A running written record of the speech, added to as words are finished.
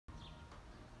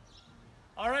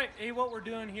All right, hey, what we're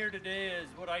doing here today is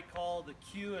what I call the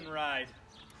cue and ride.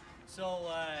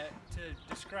 So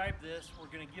to describe this, we're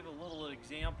going to give a little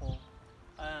example.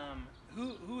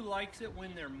 Who likes it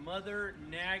when their mother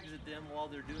nags at them while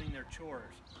they're doing their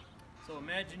chores? So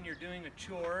imagine you're doing a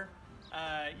chore,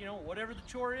 whatever the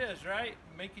chore is, right?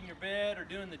 Making your bed or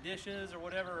doing the dishes or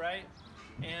whatever, right?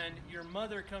 And your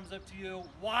mother comes up to you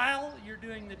while you're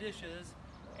doing the dishes,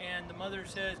 and the mother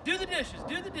says, "Do the dishes,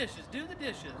 do the dishes, do the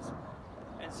dishes."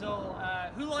 And so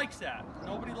who likes that?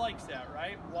 Nobody likes that,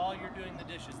 right? While you're doing the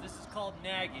dishes. This is called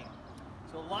nagging.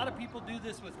 So a lot of people do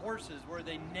this with horses, where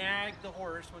they nag the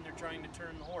horse when they're trying to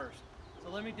turn the horse. So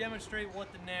let me demonstrate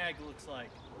what the nag looks like.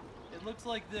 It looks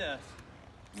like this.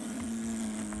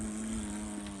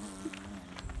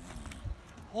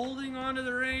 Holding onto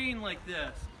the rein like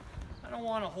this. I don't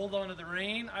want to hold onto the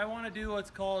rein. I want to do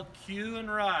what's called cue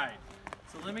and ride.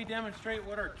 So let me demonstrate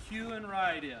what our cue and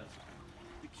ride is.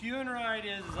 The cue and ride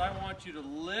is I want you to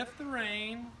lift the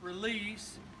rein,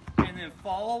 release, and then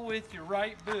follow with your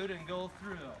right boot and go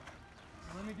through.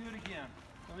 So let me do it again.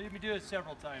 Let me do it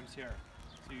several times here.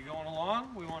 So you're going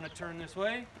along, we want to turn this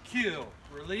way. Cue,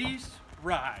 release,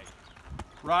 ride.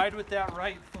 Ride with that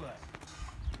right foot.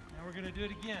 Now we're going to do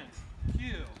it again.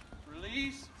 Cue,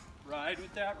 release, ride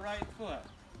with that right foot.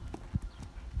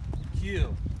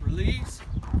 Cue, release,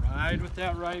 ride with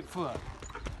that right foot.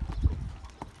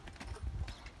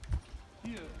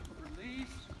 Cue,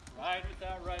 release, ride with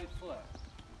that right foot.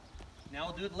 Now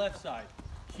we'll do it left side.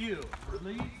 Cue,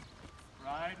 release,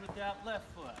 ride with that left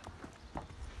foot.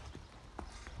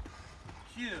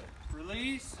 Cue,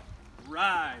 release,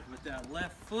 ride with that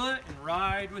left foot, and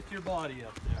ride with your body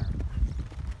up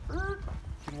there.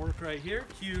 Can work right here.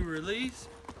 Cue, release,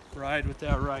 ride with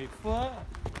that right foot.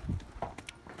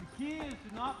 The key is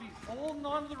to not be holding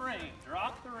onto the rein.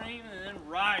 Drop the rein and then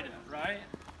ride it, right?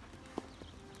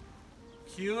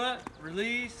 Cue it,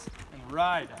 release, and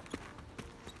ride it.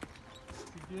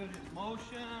 You do it in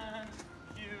motion.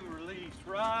 Cue, release,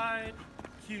 ride.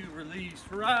 Cue, release,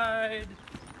 ride.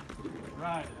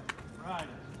 Ride it, ride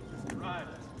it, ride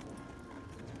it.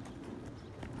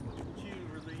 Cue,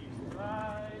 release,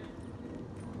 ride.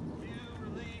 Cue,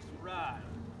 release, ride.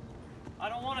 I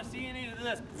don't want to see any of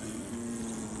this.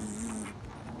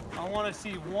 I want to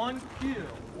see one cue,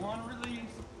 one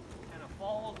release, and a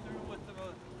follow through with the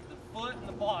foot and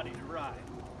the body to ride.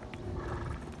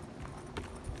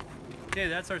 Okay,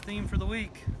 that's our theme for the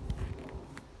week.